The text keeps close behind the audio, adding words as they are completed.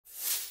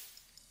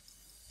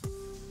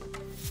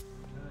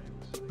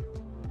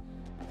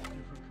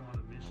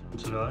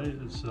today.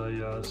 It's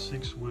a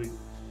 6-week,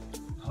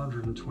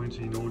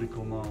 120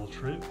 nautical mile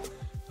trip.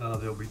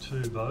 There'll be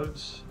 2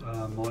 boats,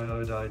 my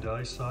Oday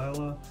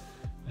Daysailer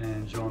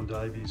and John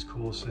Davies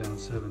Core Sound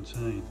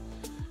 17.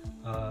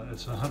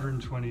 It's a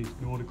 120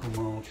 nautical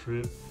mile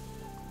trip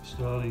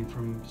starting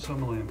from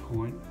Summerland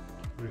Point.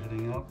 We're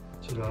heading up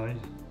today,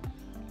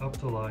 up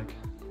the lake,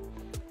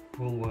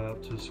 all the way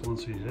up to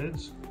Swansea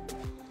Heads,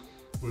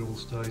 where we'll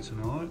stay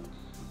tonight,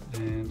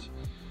 and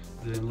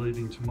then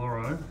leaving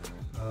tomorrow,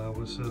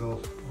 we'll set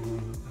off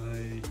on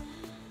a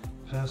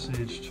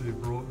passage to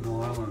Broughton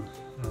Island,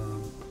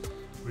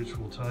 which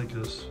will take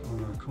us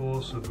on a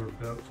course of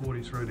about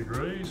 43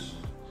 degrees.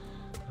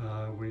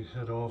 We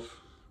head off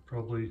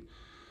probably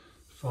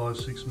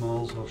 5-6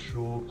 miles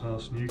offshore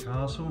past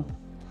Newcastle,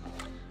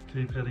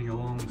 keep heading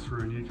along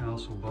through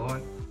Newcastle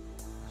Bight.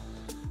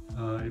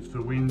 If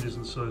the wind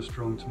isn't so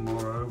strong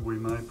tomorrow, we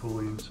may pull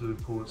into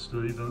Port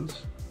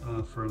Stephens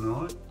for a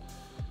night.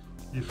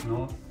 If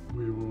not,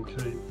 we will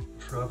keep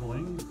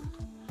travelling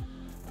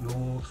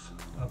north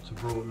up to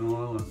Broughton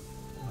Island.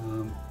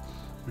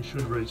 We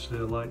should reach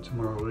there late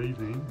tomorrow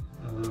evening,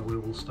 where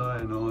we'll stay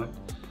a night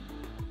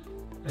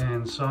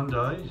and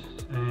Sunday,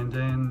 and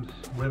then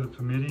weather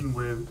permitting,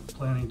 we're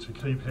planning to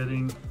keep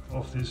heading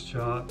off this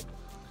chart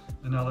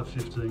another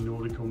 15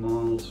 nautical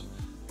miles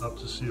up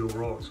to Seal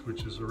Rocks,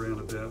 which is around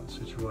about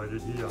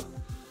situated here.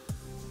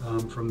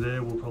 From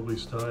there we'll probably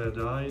stay a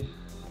day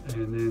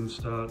and then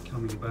start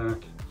coming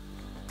back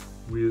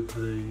with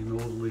the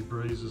northerly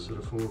breezes that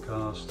are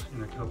forecast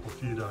in a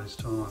few days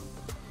time.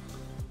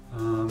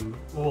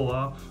 All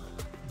up,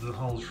 the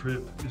whole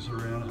trip is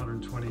around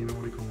 120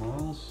 nautical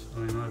miles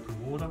in open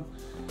water,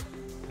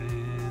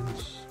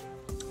 and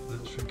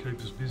that should keep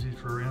us busy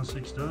for around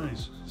 6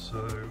 days.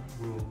 So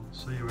we'll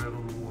see you out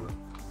on the water.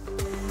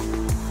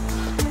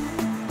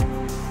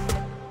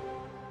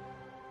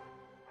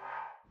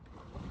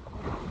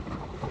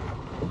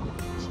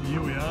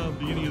 Here we are,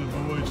 beginning of the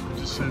voyage. We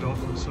just set off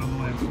from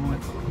Summerland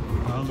Point,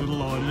 a little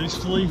light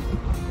easterly.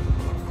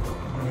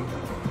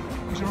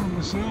 John and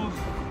myself,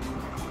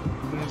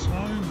 that's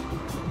home,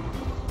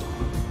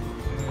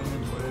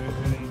 and we're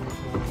heading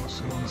for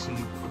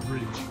Swansea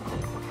Bridge.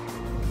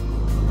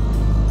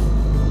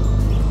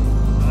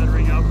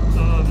 Motoring up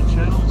the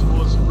channel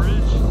towards the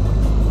bridge.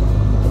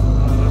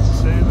 That's the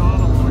sand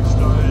island where we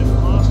stayed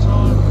last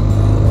time.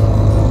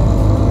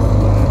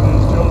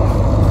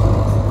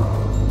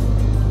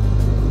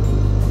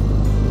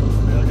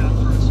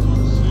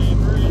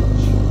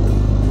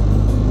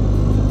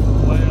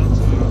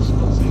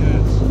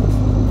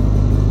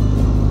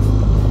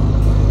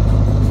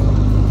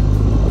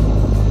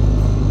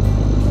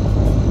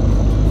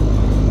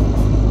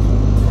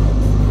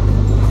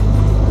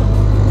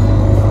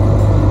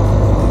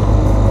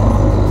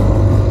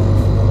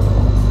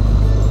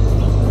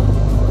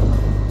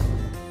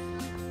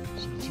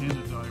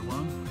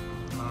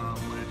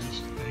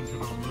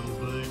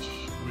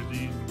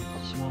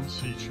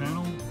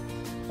 Channel,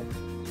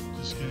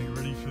 just getting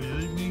ready for the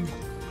evening.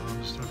 I'm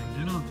just having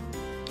dinner.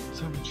 Let's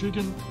have a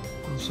chicken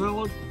and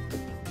salad.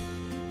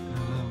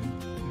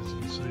 As you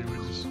can see,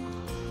 we're just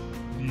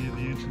near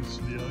the entrance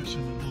to the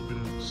ocean. A little bit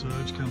of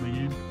surge coming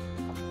in.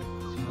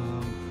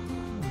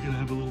 We're going to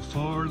have a little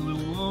fire in a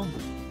little while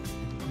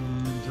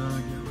and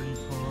get ready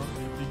for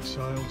the big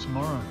sail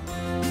tomorrow.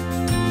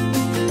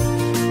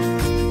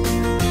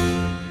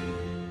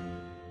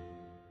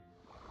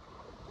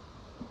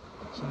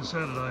 So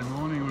Saturday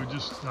morning we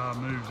just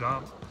moved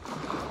up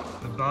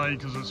the bay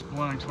because it's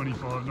blowing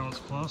 25 knots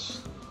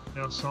plus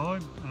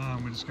outside.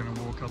 We're just going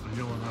to walk up the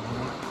hill and have a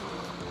look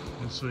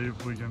and see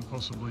if we can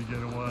possibly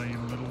get away in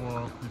a little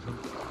while if it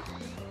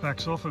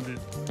backs off a bit.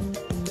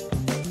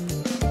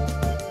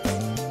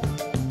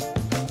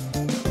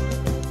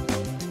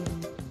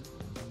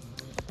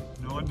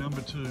 Night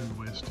number 2,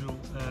 we're still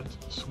at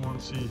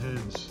Swansea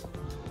Heads,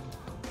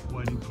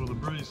 waiting for the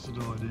breeze to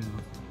die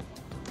down.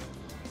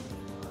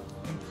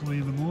 Hopefully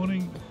in the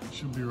morning it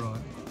should be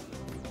right.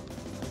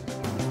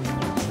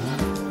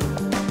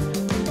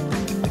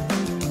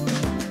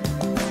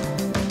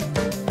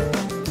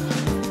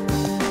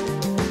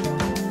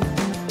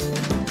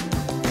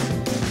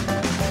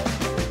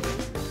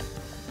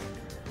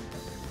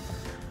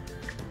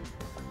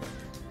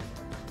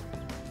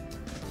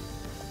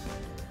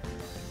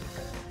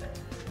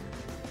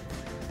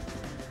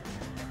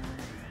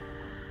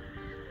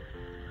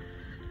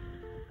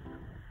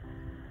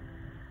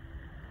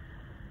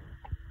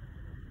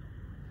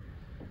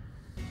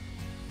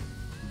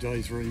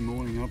 Day 3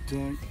 morning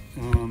update.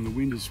 The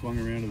wind has swung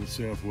around to the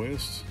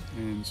southwest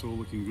and it's all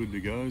looking good to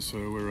go,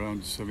 so we're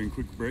just having a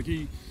quick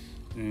brekkie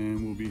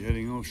and we'll be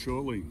heading off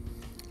shortly.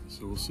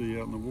 So we'll see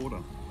you out in the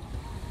water.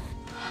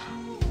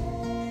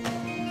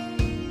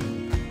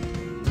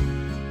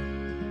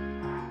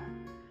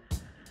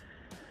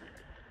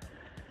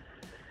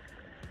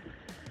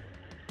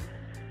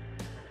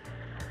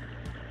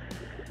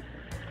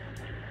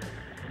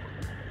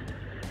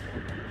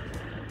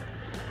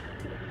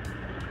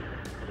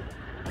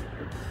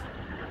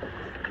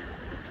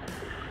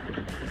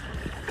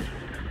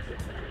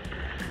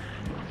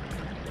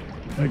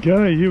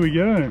 Okay, here we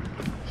go.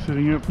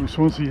 Setting up from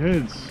Swansea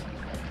Heads.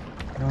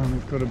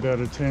 We've got about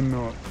a 10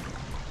 knot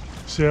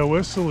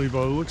southwesterly by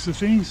the looks of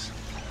things.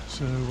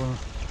 So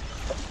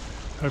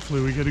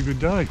hopefully we get a good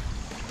day.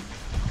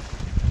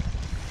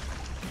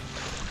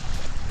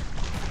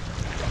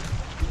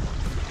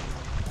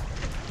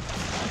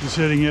 Just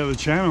heading out of the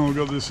channel, we've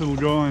got this little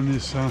guy in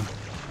this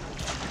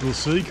little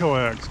sea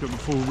kayak. It's got the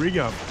full rig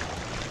up.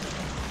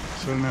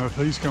 So I don't know if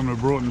he's coming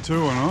to Broughton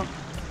too or not.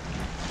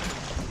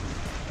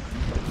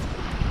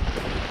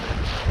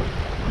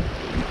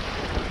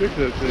 Check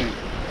that thing.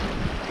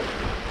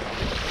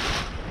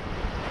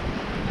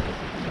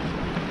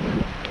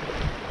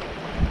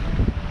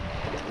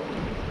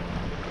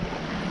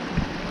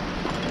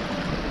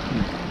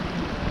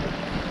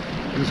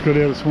 Just got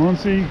out of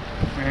Swansea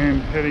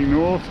and heading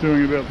north,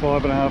 doing about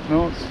 5.5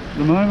 knots at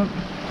the moment.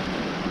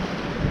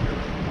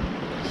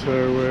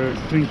 So we're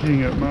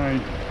thinking it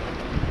may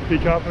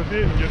pick up a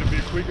bit and get a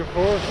bit quicker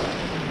for us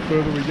the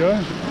further we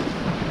go.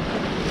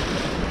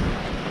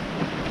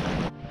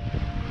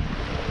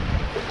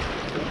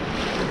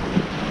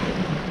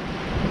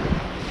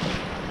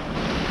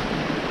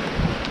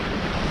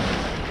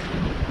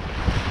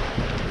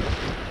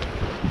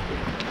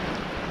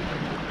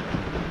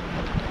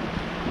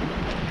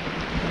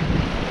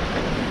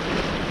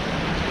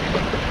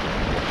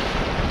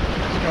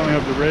 Coming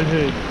up the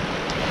Redhead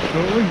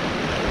shortly.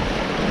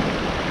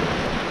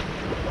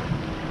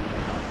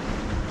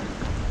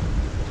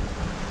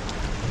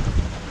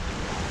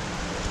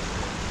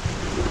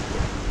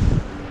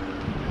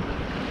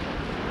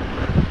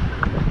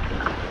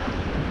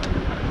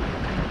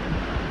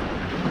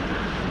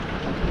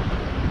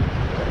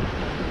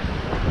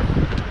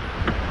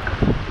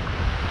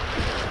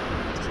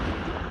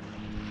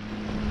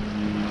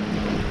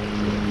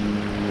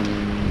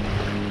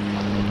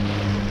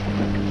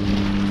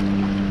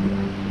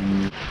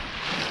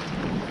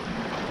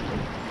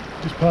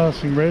 Just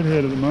passing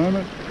Redhead at the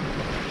moment.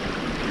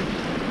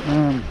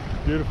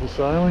 Beautiful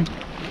sailing.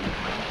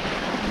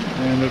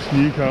 And that's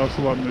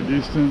Newcastle up in the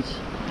distance.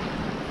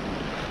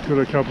 Got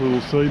a couple of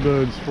little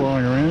seabirds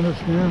flying around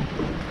us now.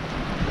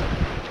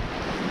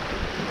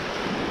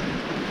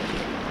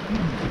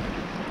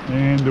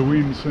 And the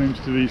wind seems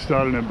to be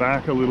starting to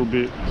back a little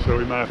bit, so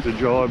we may have to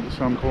jibe at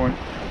some point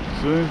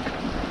soon.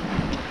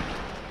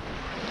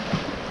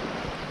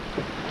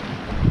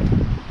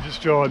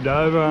 Just jibed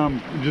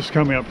over, just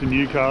coming up to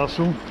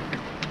Newcastle.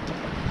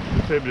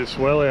 A fair bit of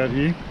swell out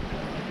here.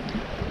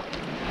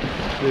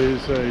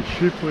 There's a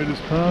ship we're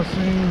just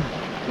passing,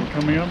 we're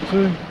coming up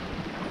to.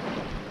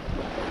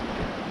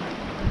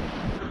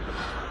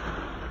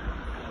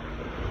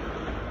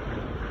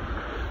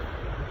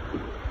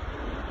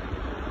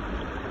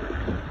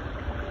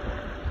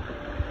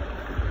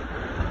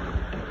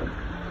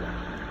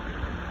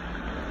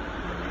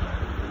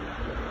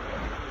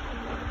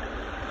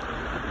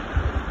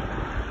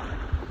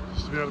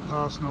 Just about to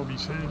pass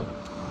Nobby's Head.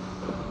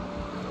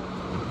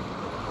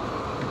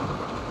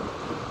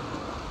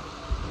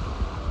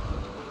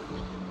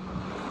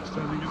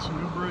 Starting to get some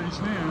good breeze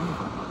now.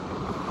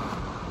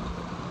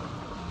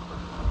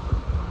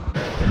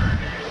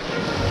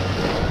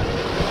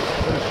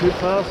 The ship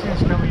passing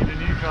is coming into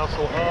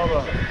Newcastle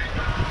Harbour,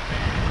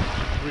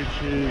 which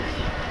is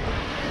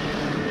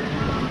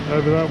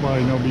over that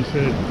way, Nobby's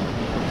Head.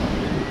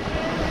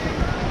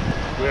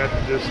 We have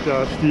to just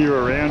steer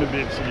around a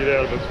bit to get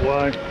out of its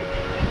way.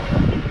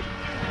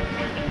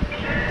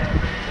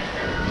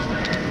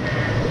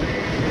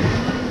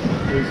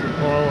 There's a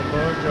pilot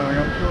boat going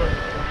up to it.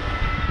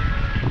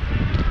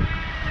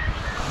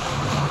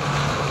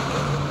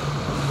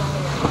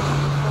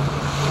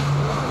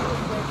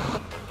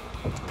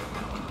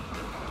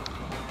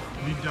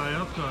 Midday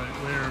update.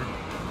 We're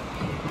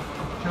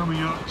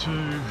coming up to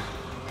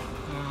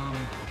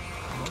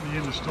the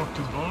end of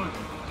Stockton Bight.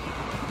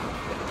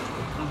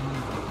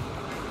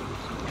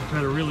 We've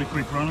had a really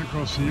quick run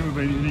across here. We've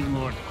been hitting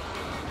like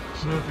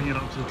surfing it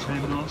up to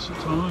 10 knots at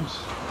times.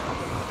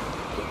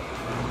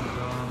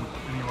 And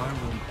anyway,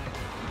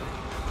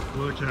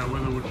 we'll work out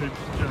whether we'll keep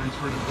going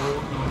through the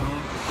Broughton or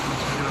not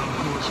once we get up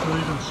to Port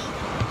Stephens.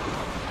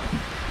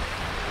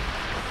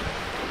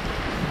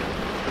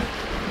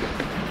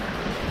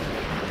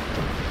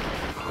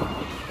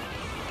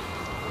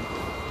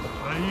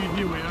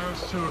 Here we are,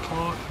 it's 2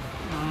 o'clock.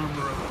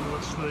 We're at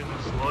Port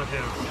Stephens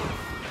Lighthouse.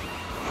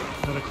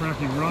 Had a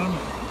cracking run.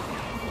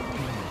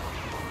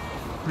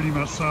 Pretty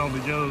much sailed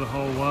together the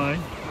whole way.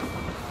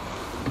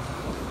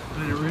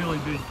 Had a really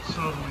big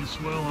southerly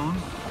swell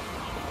on,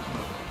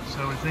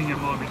 so we think it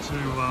might be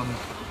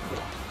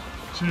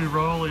too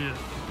rolly at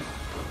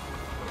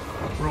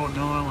Broughton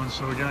Island,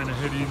 so we're going to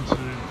head into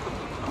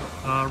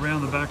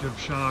around the back of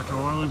Shark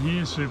Island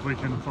here, see if we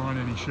can find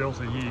any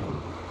shelter here.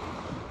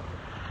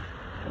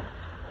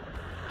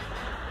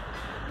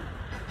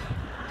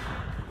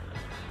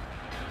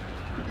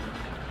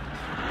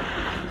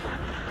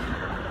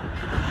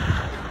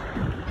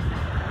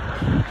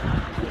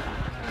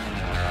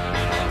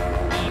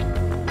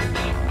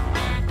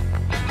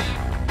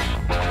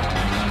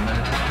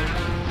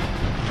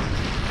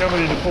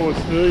 Coming into Port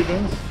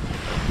Stephens.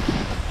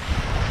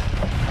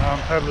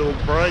 Had a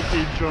little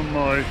breakage on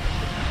my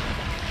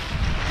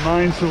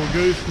mainsail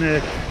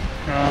gooseneck,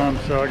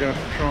 so I'm going to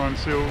try and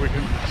see what we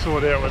can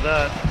sort out with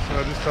that.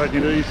 So just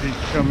taking it easy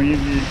coming in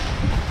here.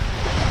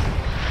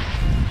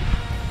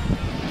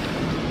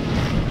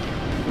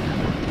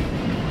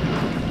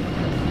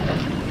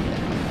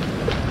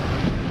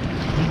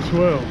 Big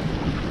swell.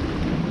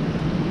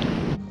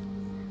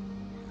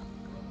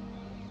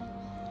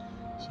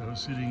 So we're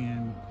sitting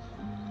in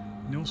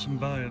Nelson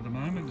Bay at the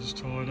moment, just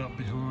tied up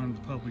behind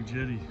the public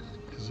jetty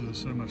because there's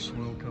so much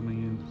swell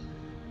coming in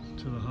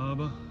to the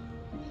harbour.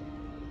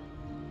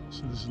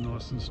 So this is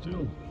nice and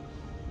still.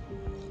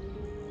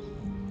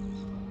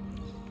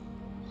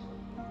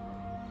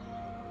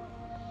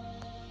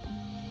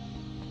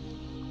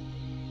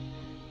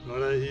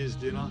 Righto, here's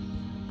dinner.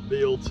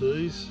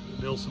 BLTs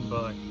at Nelson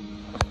Bay.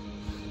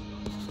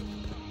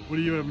 What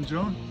are you having,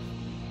 John?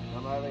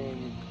 I'm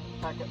having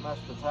packet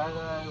mashed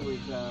potato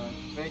with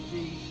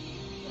veggies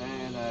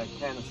and a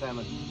can of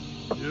salmon.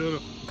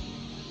 Beautiful.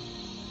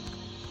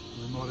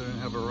 We might even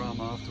have a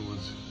rum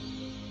afterwards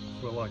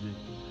if we're lucky.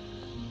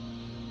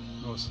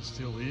 Nice and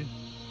still here.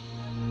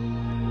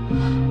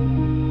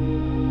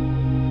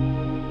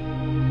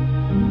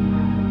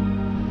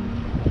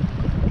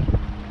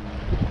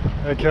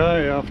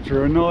 Okay,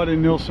 after a night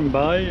in Nelson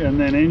Bay and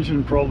then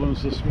engine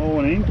problems this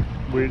morning,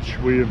 which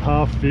we have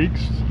half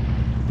fixed,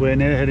 we're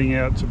now heading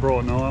out to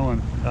Broughton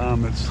Island.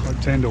 It's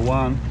like 10 to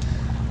 1,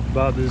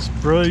 but there's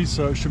breeze,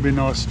 so it should be a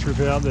nice trip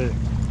out there.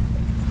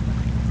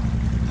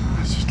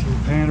 It's just a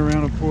little pan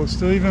around at Port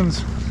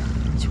Stephens.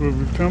 That's where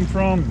we've come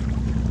from.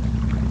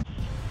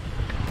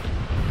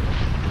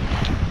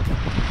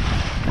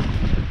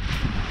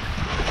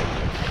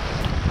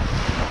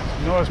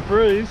 Nice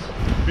breeze,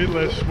 a bit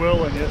less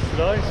swell than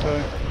yesterday,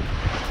 so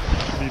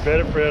it'll be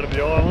better for out of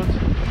the islands.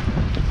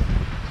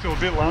 Still a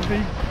bit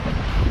lumpy.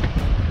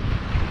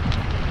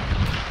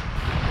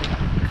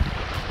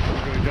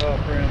 We're going to go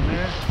up around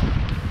there.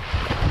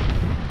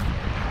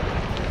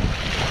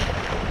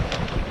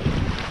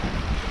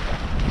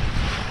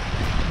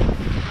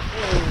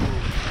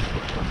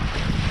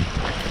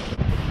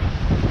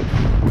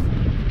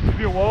 It's a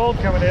bit wild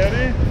coming out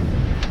here.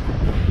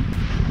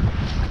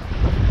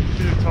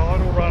 The tide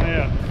will run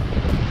out.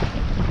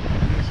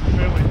 There's some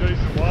fairly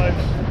decent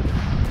waves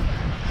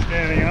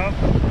standing up.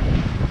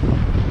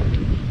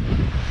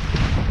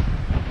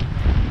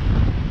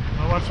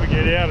 Well, once we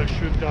get out, it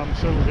should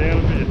settle down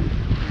a bit.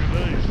 Look at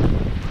these.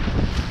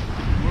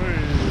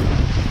 Whee.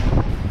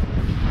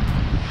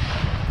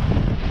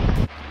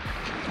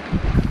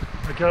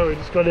 Okay, we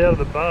just got out of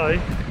the bay.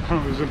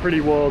 It was a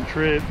pretty wild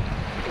trip.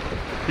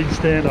 Big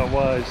stand-up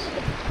waves.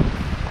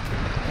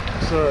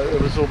 So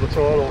it was all the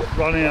tide will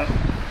run out.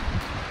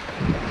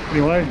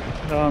 Anyway,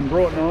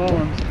 Broughton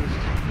Island's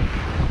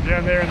just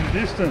down there in the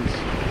distance,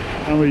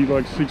 only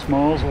like 6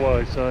 miles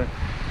away, so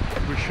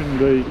we shouldn't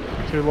be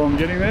too long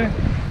getting there.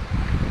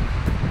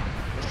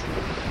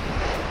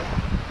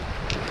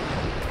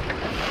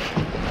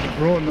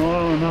 Broughton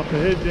Island up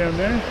ahead down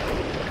there,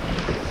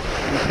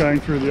 just going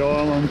through the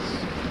islands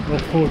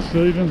off Port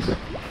Stephens.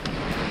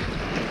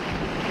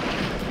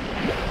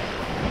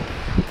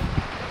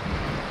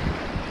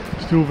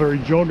 Still very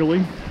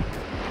joggly.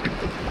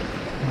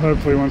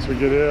 Hopefully once we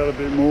get out a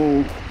bit more,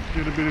 we'll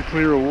get a bit of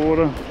clearer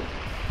water.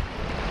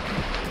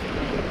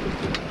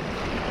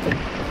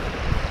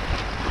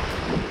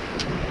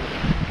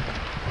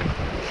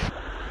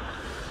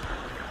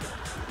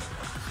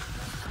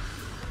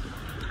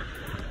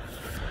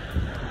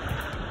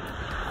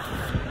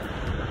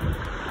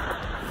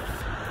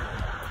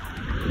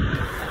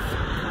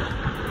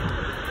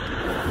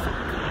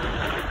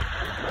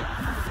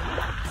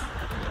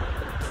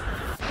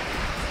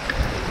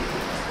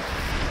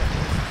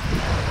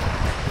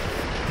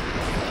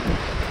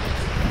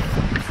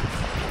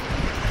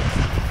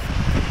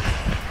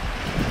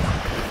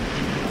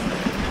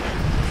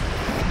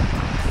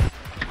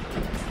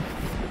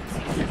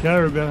 Okay,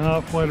 we're about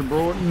halfway to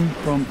Broughton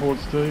from Port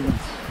Stephens,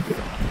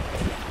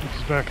 which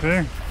is back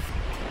there.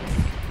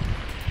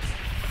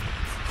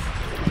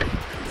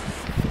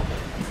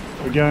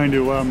 We're going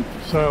to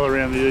sail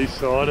around the east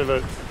side of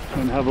it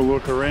and have a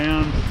look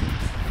around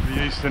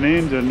the eastern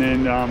end, and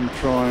then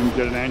try and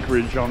get an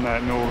anchorage on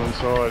that northern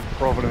side,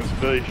 Providence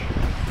Beach.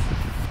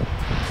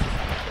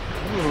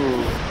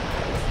 Ooh.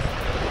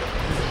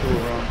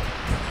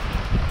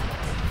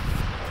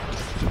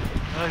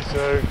 Okay,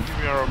 so here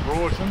we are at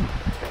Broughton.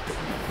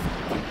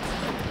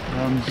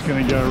 I'm just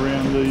going to go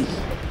around this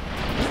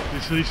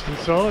eastern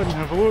side and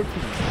have a look.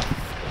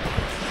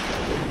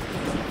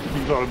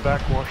 We've got a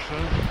backwash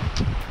there.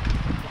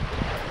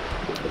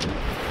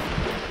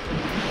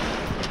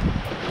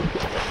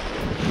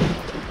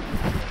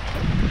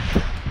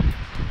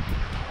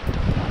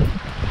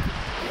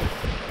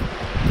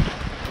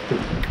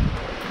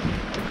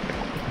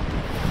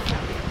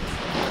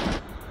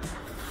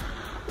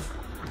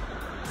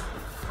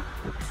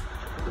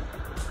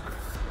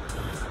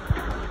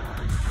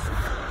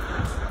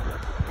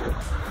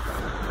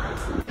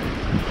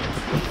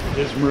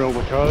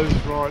 Esmeralda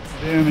Cove right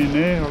down in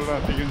there. I don't know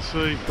if you can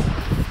see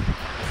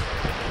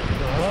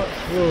the huts.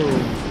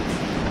 Whoa.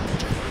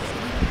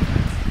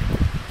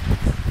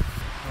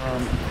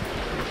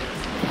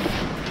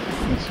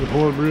 It's a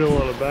real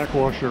lot of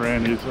backwash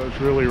around here, so it's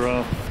really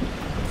rough.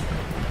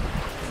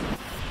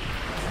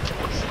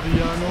 It's the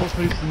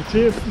northeastern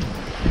tip.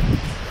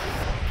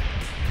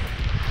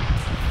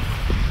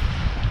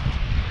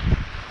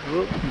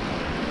 Whoop.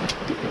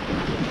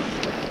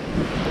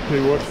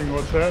 Keep watching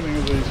what's happening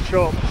with these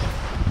chops.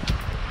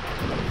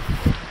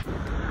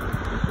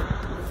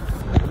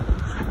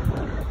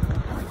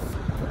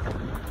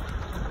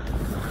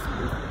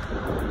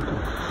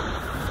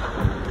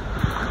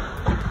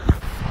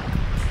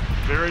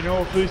 Very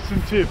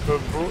northeastern tip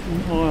of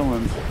Broughton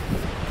Island.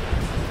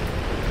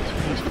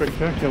 It's pretty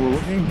spectacular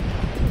looking.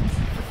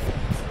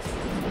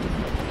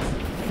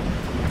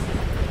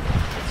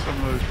 Some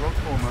of those rock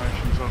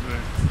formations up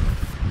there.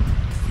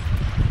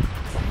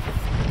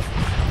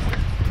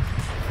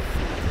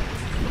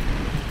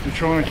 We're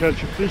trying to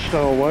catch a fish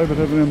the whole way, but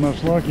haven't had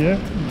much luck yet.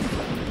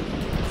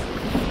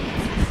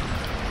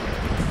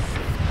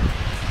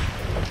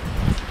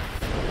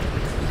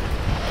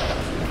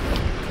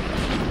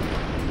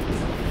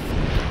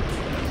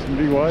 Some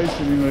big waves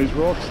in these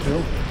rocks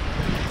still.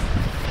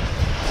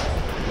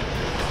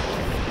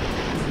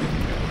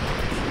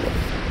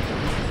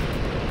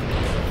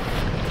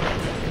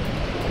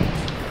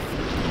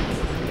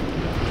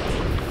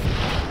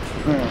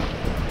 Wow.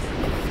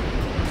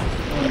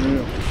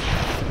 Unreal.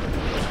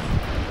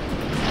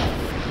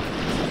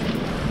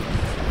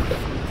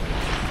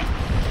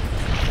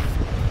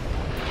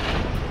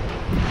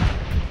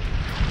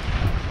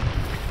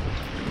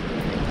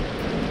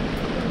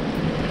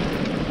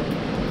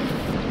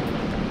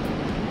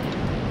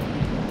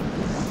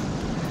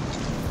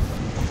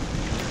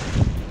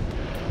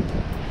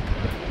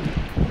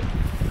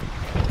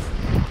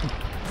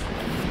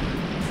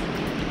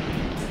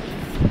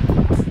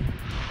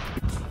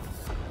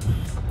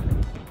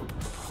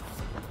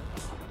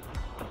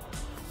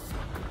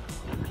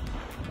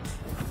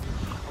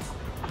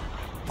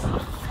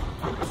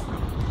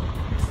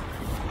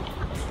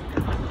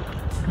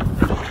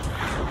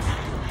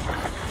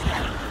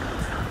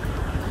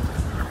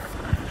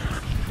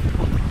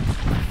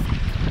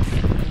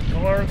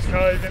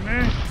 Cove in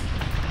there.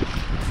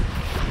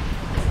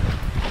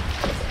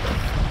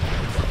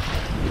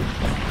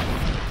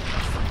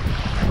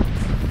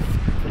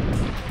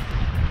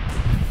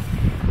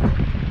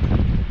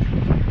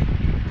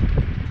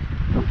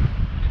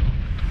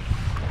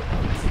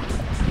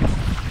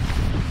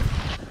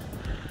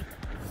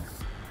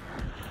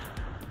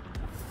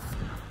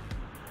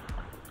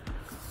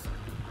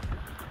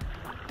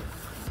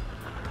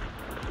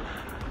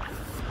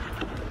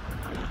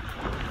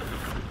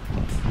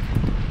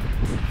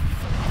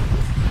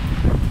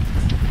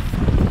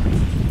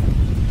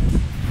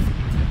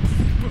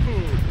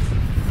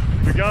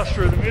 Gust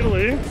through the middle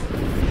here.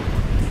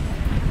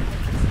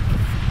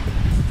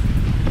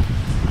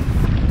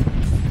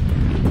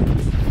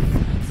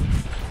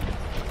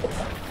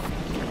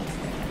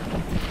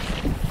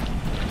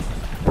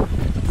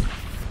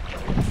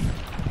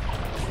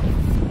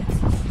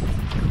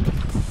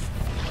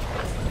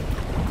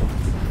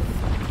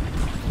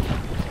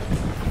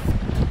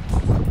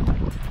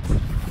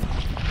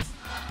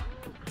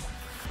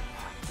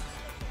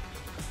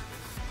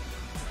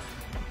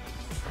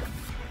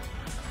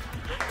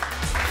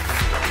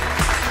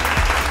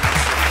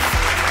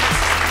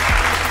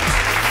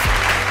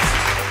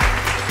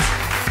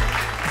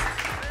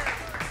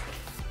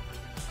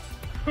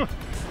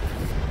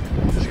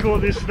 Just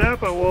caught this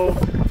snapper while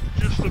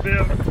just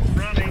about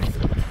running.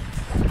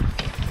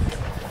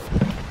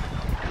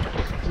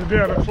 It's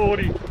about a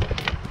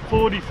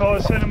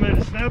 45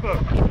 centimetre snapper.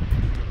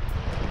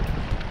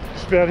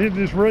 Just about hit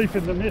this reef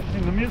in the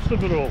midst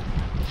of it all.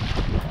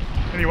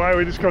 Anyway,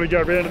 we just got to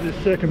go around to this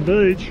second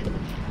beach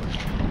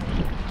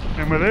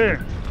and we're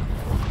there.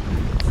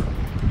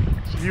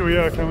 So here we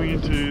are coming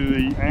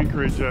into the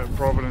anchorage at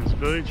Providence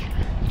Beach.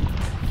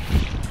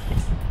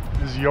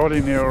 There's a yacht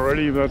in there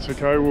already, but that's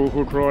okay, we'll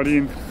hook right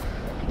in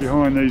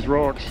behind these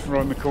rocks,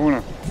 right in the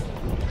corner.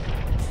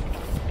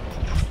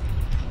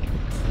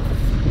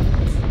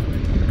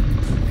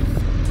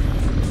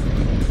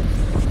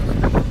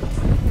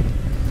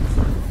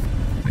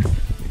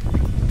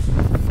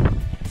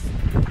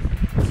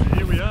 So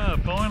here we are,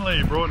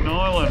 finally, Broughton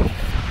Island.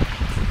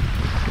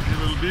 A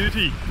little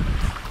beauty.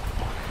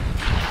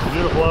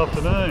 Beautiful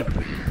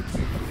afternoon.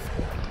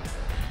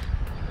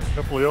 A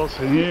couple of yachts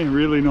in here,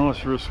 really nice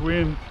for a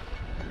swim.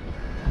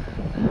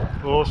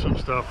 Awesome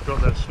stuff.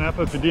 Got that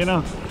snapper for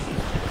dinner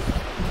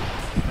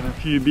and a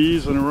few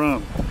beers and a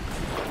rum.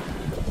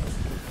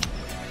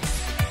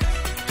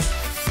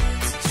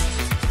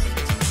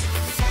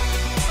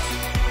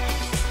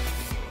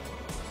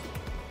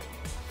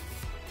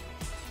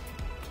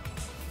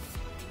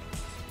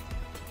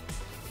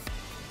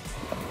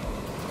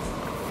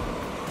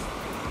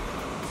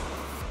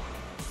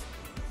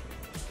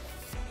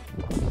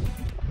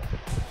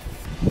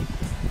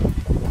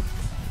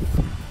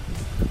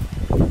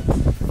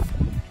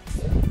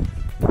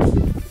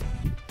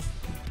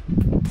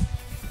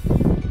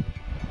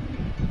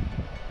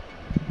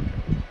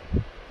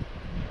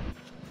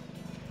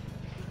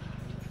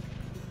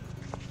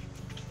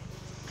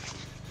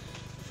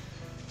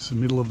 the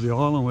middle of the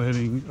island. We're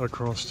heading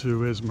across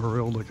to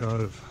Esmeralda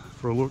Cove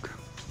for a look.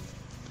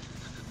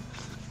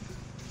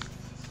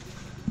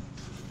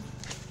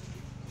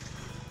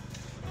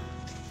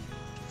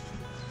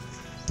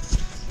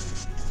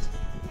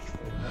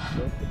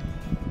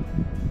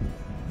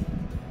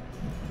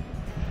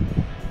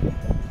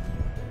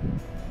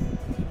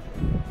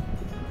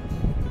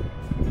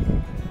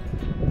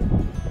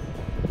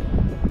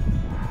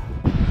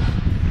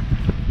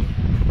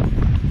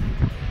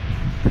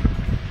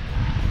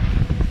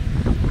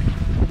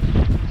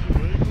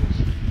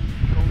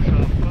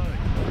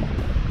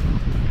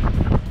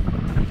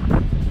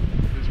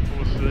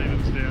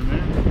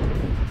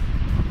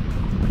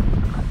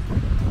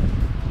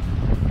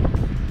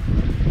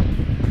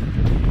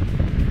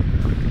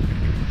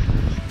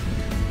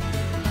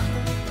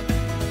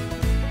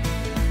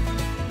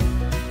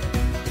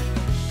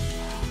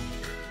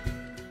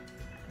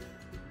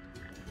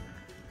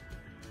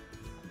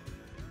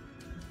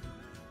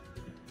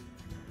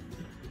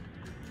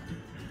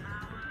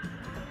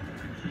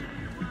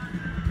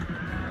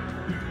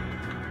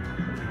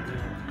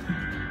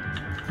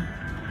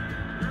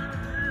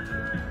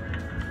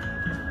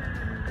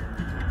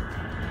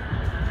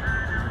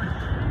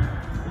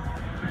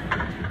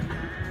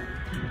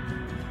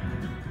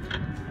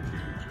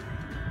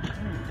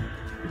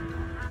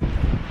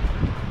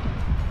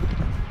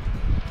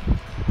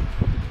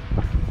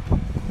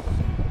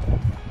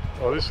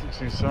 Oh, this looks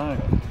insane.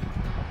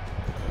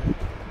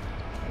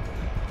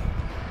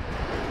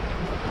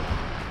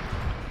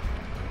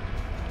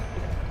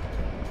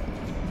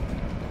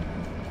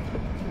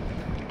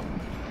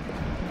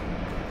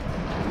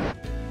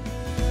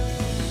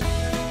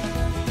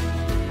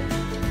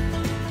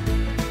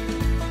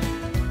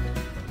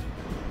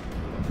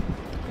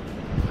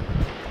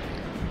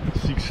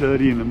 It's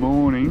 6:30 in the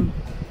morning.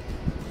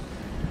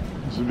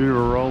 It's a bit of a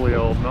rolly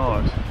old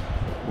night.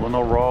 Well,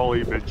 not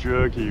rolly, but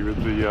jerky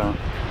with the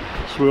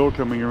swell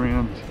coming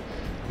around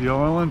the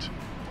island.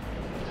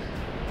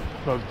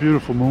 But it's a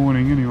beautiful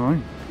morning anyway,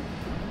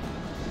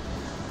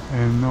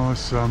 and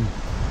nice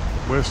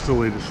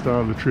westerly to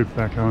start the trip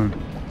back home.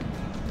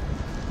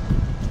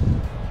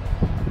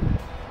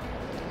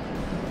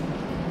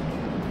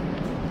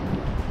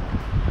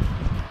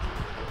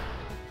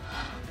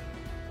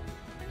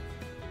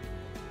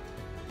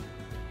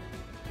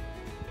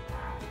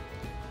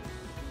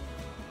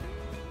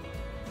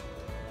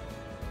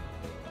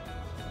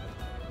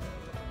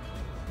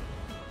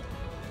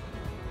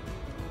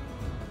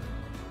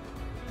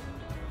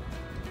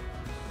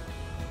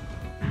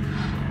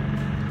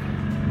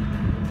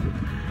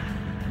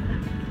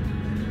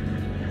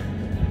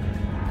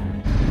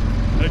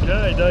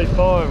 Okay, day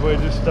 5, we're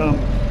just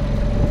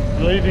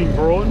leaving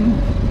Broughton,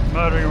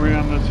 motoring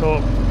around the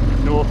top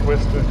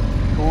northwestern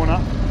corner.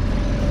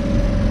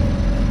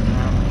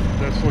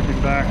 That's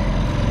looking back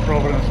to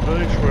Providence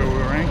Beach where we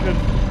were anchored,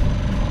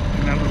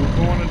 in that little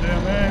corner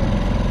down there.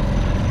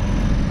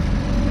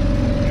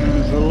 And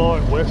there's a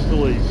light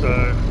westerly,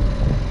 so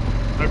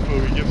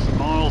hopefully we get some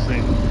miles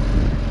in.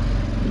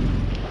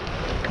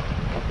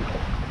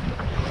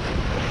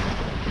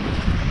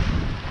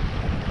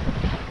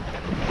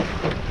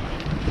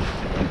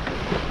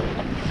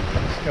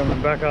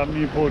 Coming back up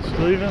near Port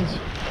Stephens.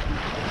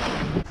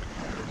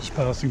 Just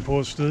passing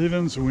Port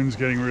Stephens, the wind's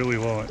getting really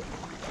light.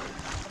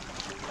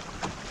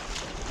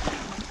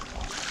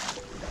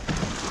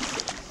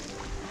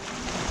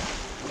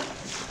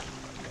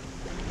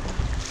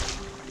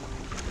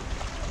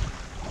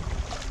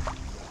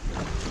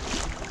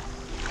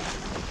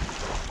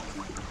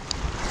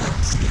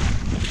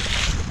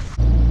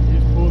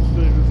 Here's Port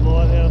Stephens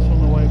Lighthouse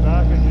on the way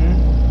back again.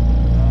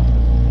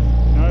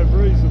 No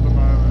breeze at the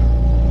moment.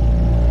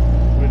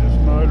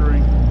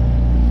 Motoring,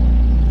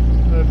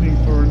 hoping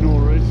for a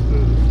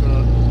nor'easter to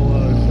start to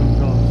blow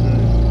sometime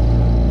soon.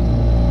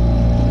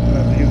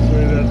 As you can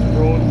see, that's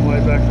Broughton way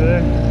back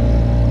there.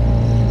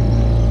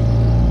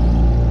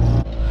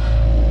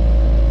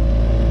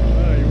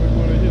 Oh, you wouldn't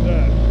want to hit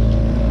that.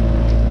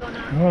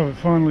 Oh, we're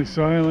finally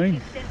sailing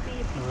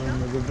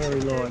with a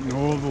very light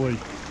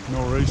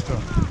nor'easter.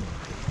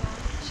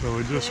 So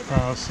we're just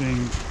passing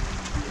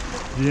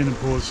the end of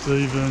Port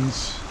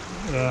Stephens,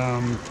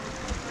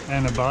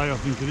 Anna Bay, I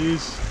think it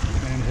is,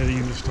 and heading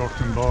into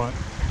Stockton Bight.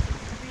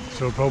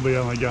 So we're probably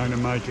only going to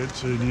make it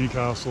to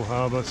Newcastle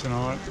Harbour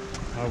tonight.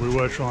 We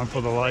were trying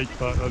for the lake,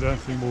 but I don't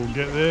think we'll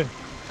get there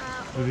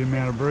with the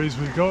amount of breeze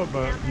we've got,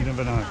 but you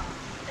never know.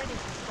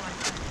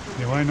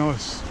 Anyway,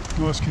 nice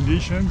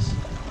conditions.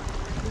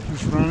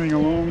 Just running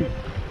along,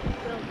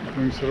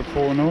 doing sort of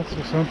 4 knots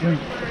or something.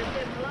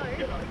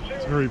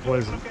 It's very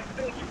pleasant.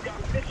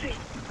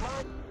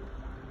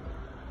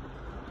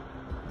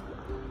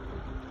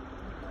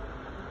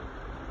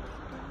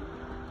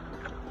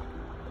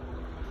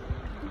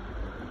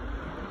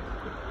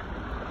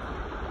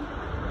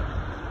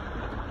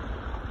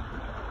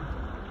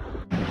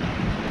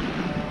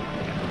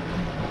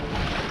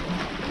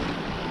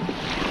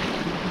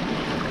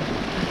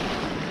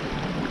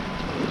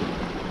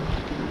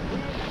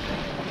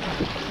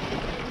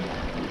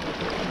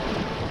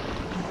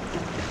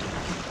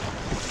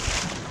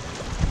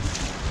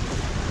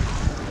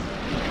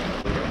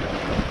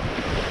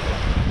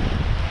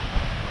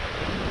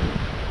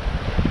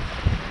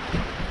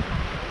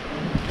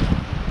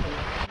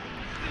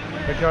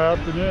 Okay,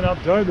 afternoon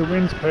update. The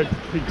wind's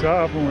picked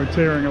up and we're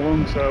tearing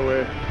along, so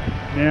we're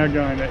now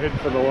going to head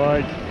for the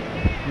lake.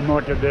 We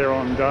might get there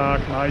on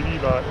dark maybe,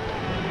 but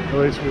at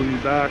least we'll be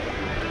back,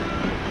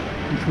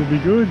 which will be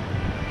good.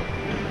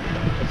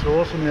 It's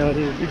awesome out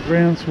here, big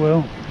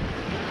groundswell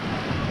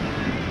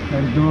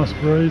and nice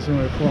breeze, and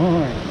we're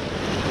flying.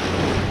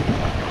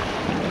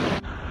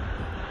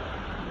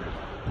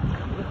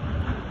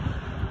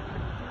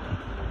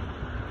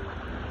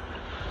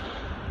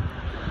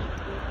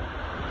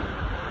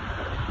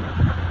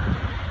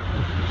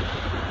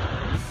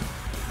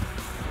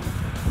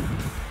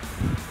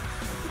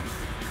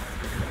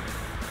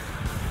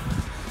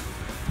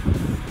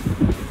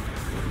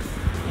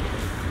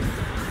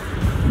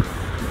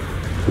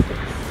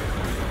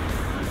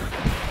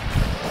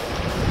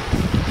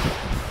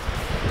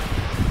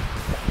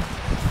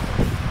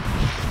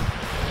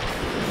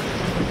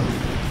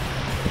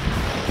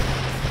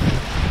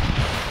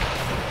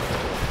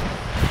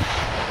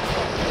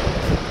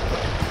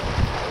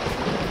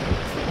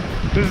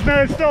 There's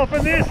no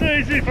stopping this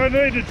easy if I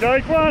need to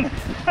take one.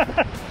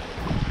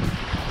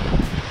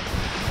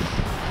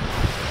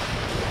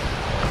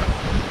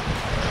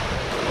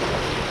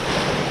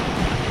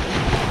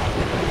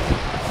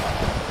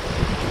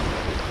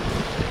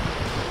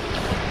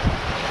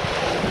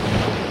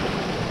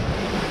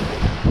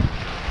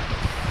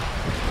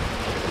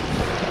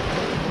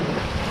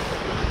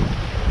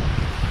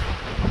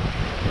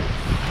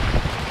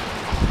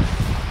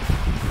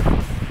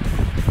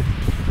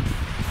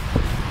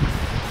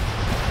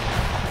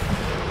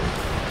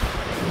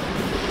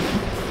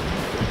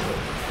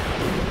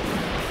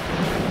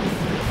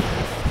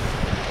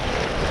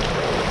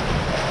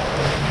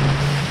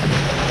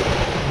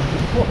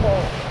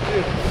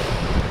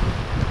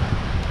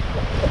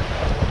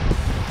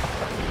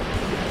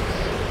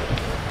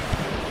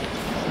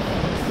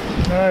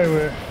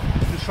 So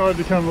we decided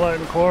to come to Lake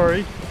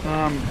Macquarie.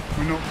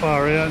 We're not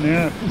far out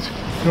now. It's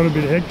got a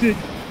bit hectic.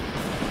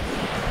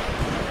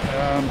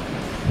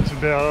 It's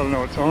about, I don't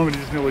know what time it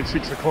is, nearly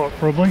 6 o'clock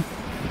probably.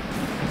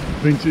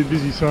 Been too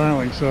busy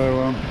sailing,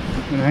 so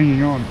been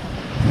hanging on.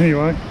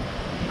 Anyway,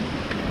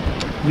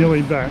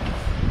 nearly back.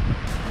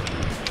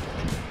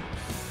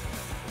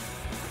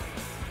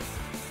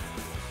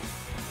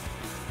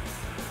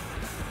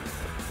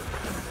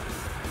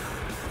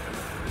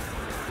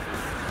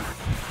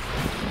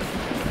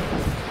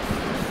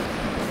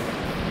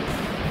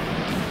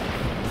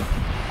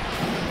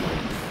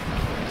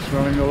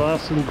 Running the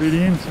last little bit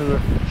into the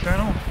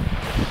channel.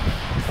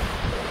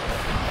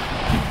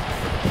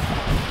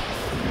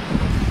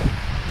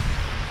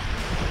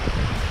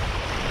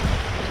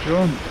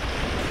 John.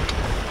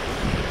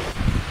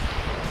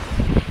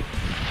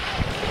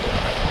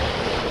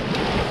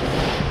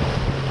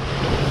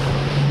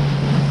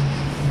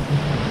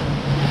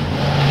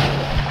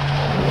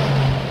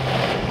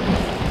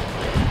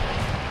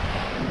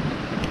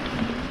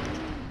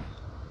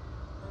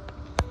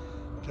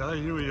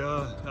 Okay, here we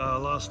are,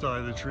 last day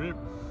of the trip,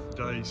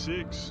 day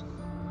 6,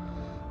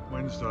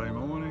 Wednesday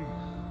morning.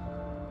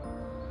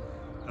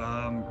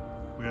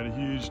 We had a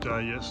huge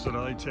day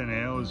yesterday, 10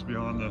 hours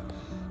behind the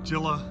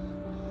tiller,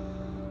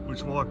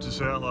 which wiped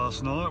us out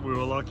last night. We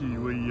were lucky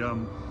we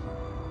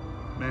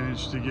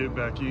managed to get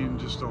back in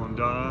just on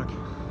dark.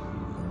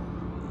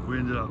 We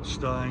ended up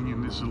staying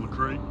in this little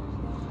creek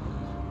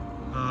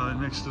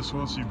next to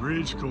Swansea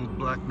Bridge called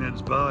Black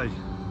Ned's Bay.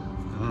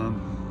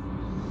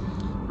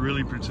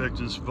 Really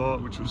protected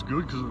spot, which was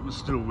good because it was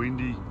still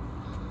windy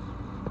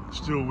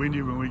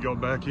when we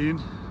got back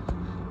in,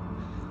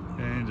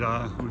 and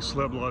we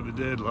slept like the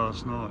dead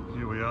last night.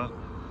 Here we are,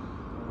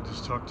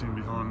 just tucked in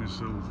behind this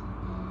little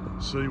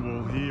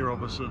seawall here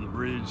opposite the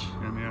bridge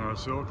and the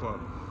RSL club.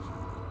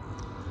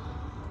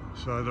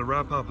 So the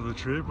wrap up of the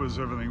trip was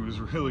everything was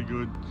really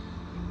good.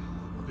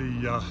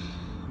 The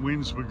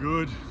winds were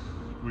good.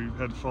 We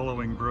had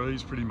following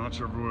breeze pretty much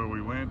everywhere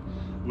we went.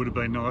 Would have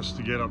been nice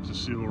to get up to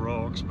Seal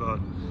Rocks, but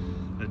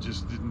it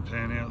just didn't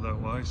pan out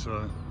that way.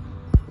 So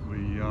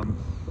we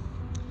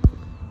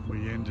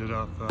ended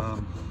up,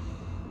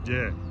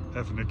 yeah,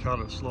 having to cut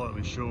it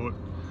slightly short.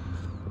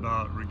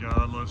 But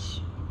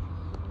regardless,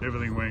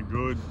 everything went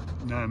good.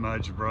 No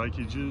major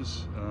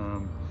breakages. I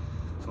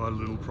had a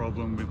little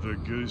problem with the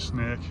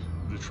gooseneck.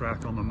 The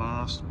track on the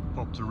mast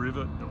popped a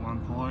rivet at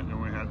one point,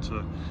 and we had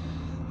to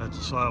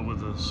sail with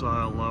the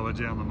sail lower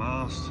down the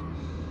mast.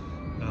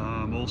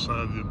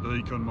 Also the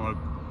beak on my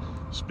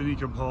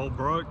spinnaker pole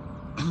broke,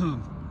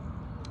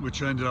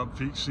 which ended up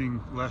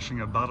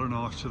lashing a butter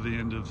knife to the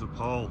end of the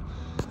pole,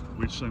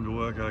 which seemed to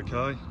work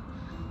okay.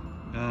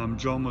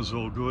 John was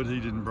all good, he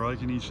didn't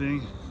break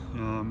anything.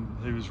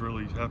 He was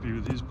really happy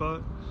with his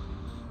boat.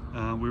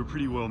 We were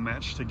pretty well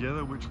matched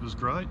together, which was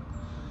great.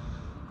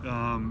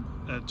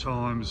 At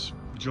times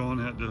John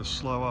had to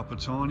slow up a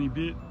tiny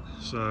bit,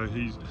 so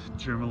he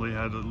generally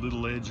had a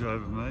little edge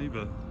over me,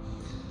 but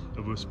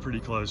it was pretty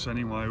close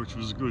anyway, which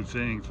was a good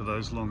thing for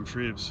those long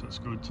trips. It's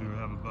good to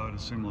have a boat of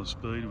similar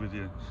speed with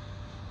you.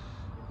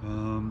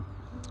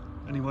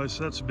 Anyway,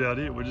 so that's about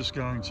it. We're just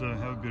going to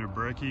have a bit of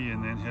brekkie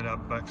and then head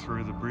up back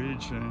through the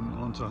bridge and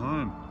onto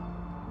home.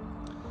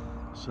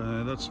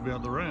 So that's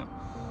about the wrap.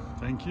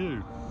 Thank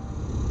you.